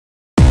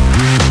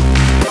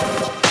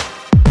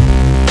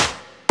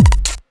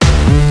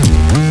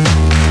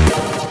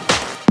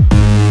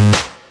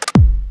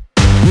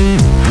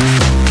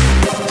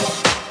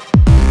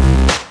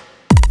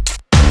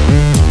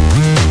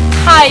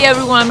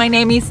everyone, my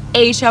name is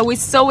Eisha. We're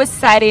so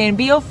excited in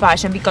Bio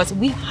Fashion because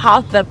we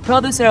have the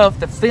producer of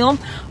the film,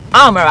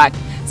 Amrak.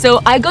 So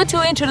I got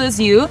to introduce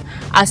you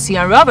as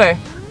Cian Robert.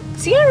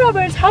 Cian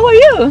Roberts, how are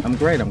you? I'm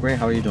great.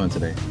 How are you doing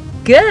today?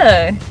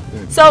 Good.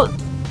 So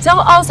tell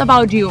us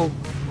about you.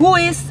 Who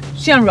is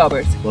Cian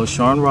Roberts? Well,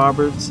 Cian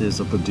Roberts is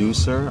a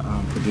producer,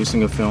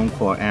 producing a film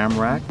called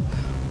Amrak.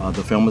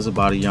 The film is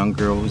about a young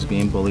girl who's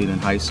being bullied in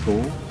high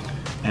school.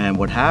 And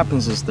what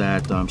happens is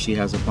that she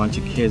has a bunch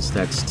of kids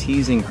that's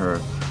teasing her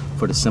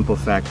for the simple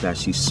fact that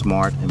she's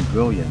smart and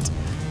brilliant.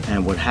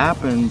 And what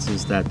happens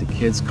is that the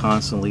kids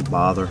constantly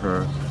bother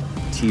her,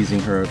 teasing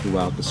her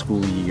throughout the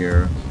school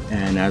year.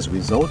 And as a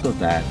result of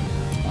that,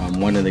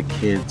 one of the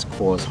kids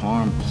caused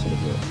harm to the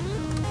girl.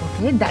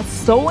 Okay, that's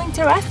so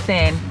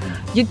interesting.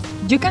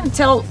 You can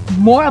tell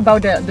more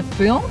about the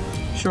film?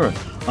 Sure.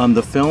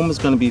 The film is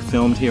going to be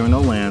filmed here in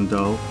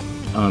Orlando.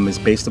 It's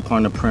based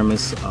upon the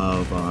premise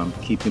of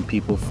keeping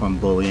people from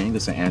bullying.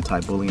 It's an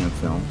anti-bullying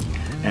film.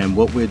 And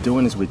what we're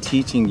doing is we're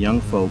teaching young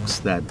folks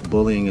that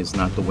bullying is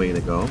not the way to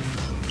go.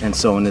 And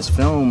so in this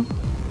film,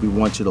 we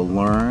want you to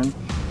learn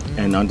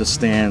and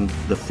understand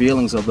the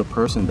feelings of the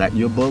person that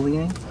you're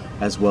bullying,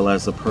 as well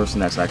as the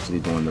person that's actually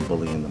doing the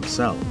bullying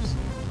themselves.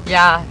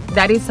 Yeah,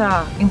 that is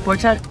a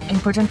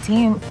important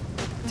theme.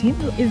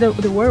 Is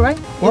the word, right?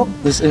 Well,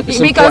 it's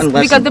because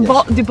lesson,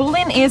 yes. the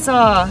bullying is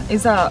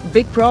a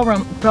big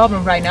problem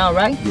right now,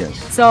 right?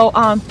 Yes. So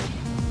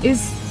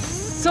it's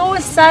so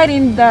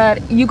exciting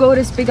that you go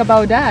to speak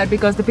about that,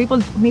 because the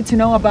people need to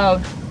know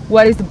about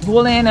what is the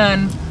bullying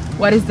and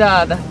what is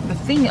the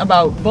thing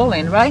about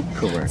bullying, right?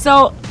 Correct.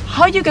 So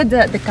how you get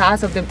the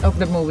cast of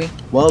the movie?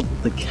 Well,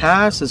 the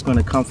cast is going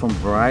to come from a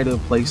variety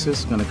of places.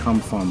 It's going to come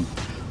from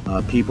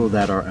people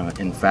that are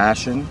in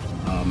fashion,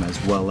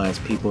 as well as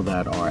people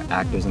that are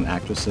actors and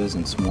actresses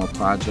in small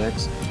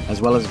projects,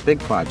 as well as big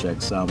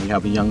projects. We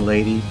have a young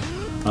lady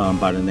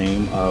by the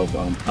name of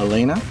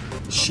Elena.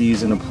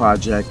 She's in a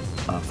project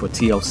for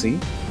TLC.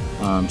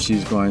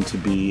 She's going to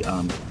be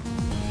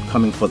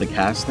coming for the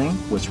casting,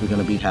 which we're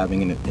going to be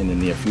having in the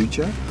near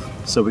future.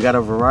 So we got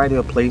a variety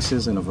of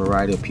places and a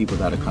variety of people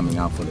that are coming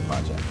out for the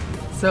project.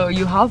 So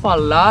you have a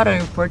lot of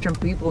important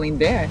people in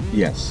there.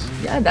 Yes.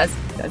 Yeah, that's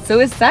so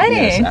exciting.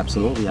 Yes,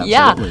 absolutely.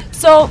 Yeah.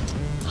 So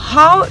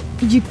how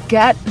you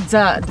get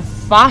the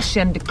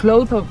fashion, the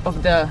clothes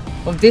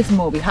of this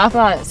movie? Have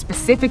a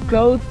specific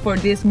clothes for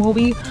this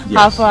movie?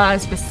 Yes. Have a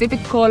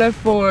specific color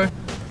for?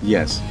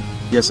 Yes.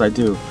 Yes, I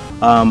do.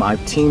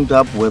 I've teamed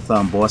up with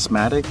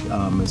Bossmatic.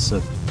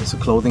 It's a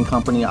clothing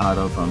company out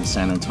of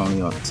San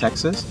Antonio,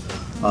 Texas.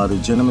 The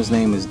gentleman's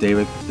name is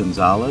David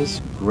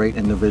Gonzalez. Great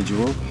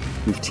individual.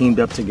 We've teamed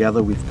up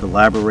together, we've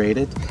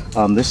collaborated.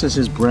 This is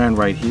his brand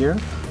right here.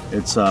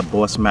 It's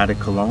Bossmatic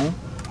Cologne.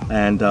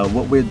 And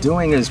what we're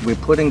doing is we're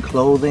putting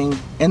clothing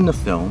in the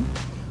film.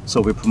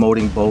 So we're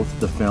promoting both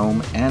the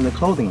film and the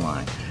clothing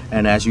line.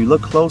 And as you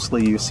look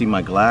closely, you see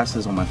my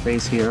glasses on my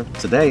face here.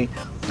 Today,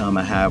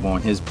 I have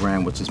on his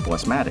brand, which is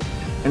Bossmatic.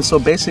 And so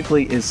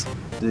basically it's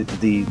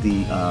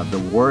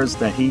the words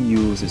that he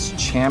uses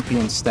is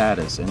champion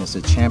status. And it's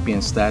a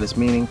champion status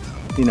meaning,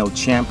 you know,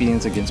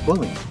 champions against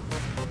bullying.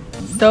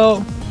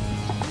 So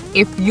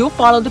if you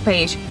follow the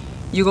page,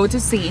 you go to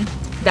see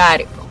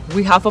that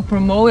we have a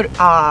promo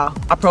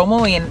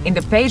in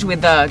the page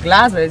with the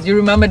glasses. You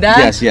remember that?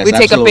 Yes, yes, we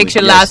take absolutely. a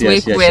picture last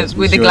week with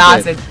the sure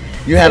glasses. Did.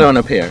 You had on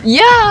a pair.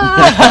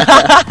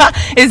 Yeah.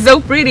 It's so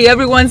pretty.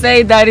 Everyone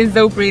say that is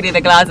so pretty, the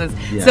glasses.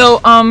 Yeah.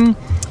 So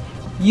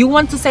you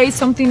want to say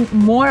something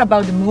more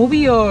about the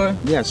movie, or?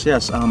 Yes.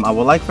 I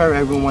would like for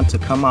everyone to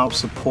come out,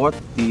 support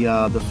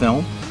the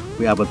film.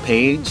 We have a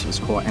page, it's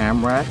called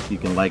Amrak. You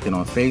can like it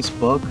on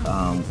Facebook.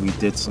 We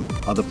did some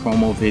other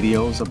promo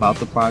videos about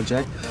the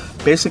project.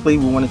 Basically,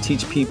 we want to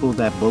teach people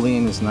that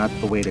bullying is not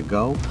the way to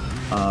go.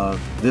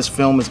 This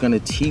film is going to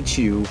teach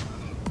you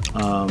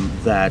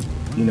that,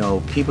 you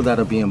know, people that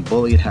are being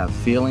bullied have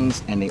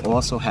feelings, and they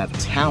also have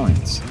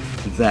talents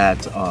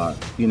that are,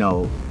 you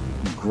know,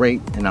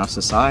 great in our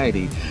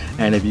society.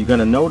 And if you're going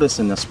to notice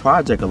in this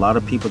project, a lot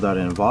of people that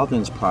are involved in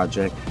this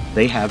project,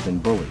 they have been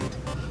bullied.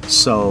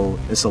 So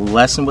it's a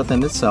lesson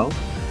within itself.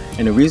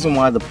 And the reason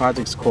why the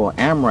project's called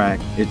Amrak,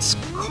 it's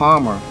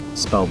karma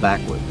spelled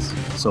backwards.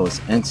 So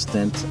it's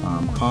instant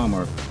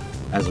karma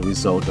as a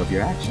result of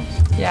your actions.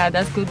 Yeah,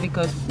 that's good,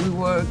 because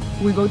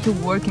we go to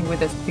working with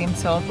the stem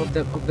self of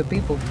the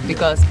people,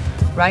 because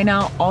right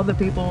now all the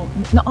people,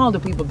 not all the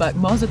people, but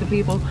most of the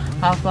people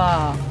have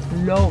a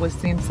low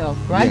esteem self,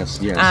 right? Yes,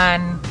 yes.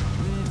 And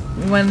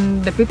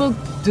when the people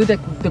do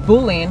the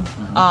bullying,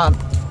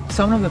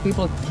 some of the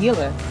people kill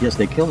it. Yes,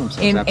 they kill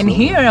themselves. And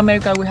here in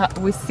America,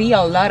 we see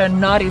a lot of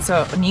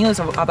news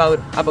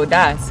about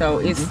that. So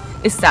it's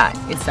sad.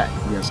 It's sad.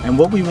 Yes, and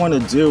what we want to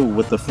do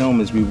with the film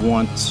is we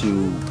want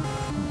to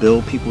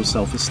build people's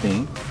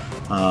self-esteem,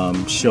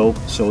 show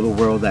the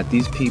world that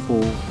these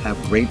people have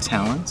great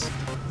talents,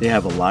 they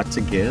have a lot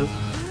to give,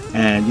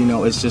 and you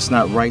know, it's just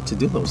not right to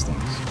do those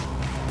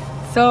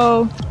things.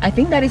 So I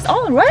think that is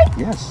all, right?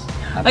 Yes.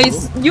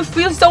 You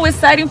feel so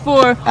exciting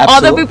for Absolutely.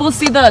 other people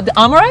see the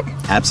Amrak?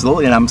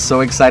 Absolutely, and I'm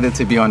so excited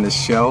to be on this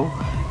show.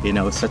 You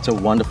know, such a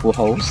wonderful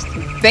host.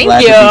 Thank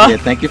Glad you. To be here.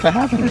 Thank you for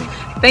having me.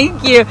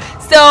 Thank you.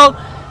 So,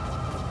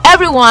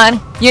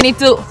 everyone, you need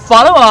to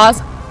follow us.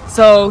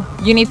 So,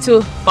 you need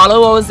to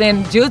follow us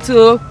in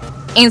YouTube,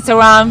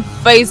 Instagram,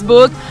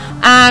 Facebook,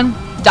 and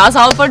that's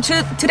all for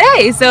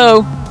today.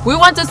 So, we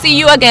want to see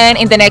you again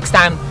in the next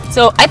time.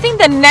 So, I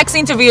think the next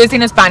interview is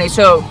in Spanish.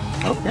 So,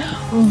 Okay.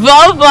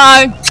 bye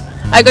bye.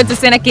 I got to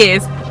send a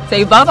kiss.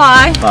 Say bye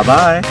bye. Bye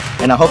bye.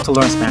 And I hope to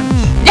learn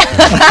Spanish.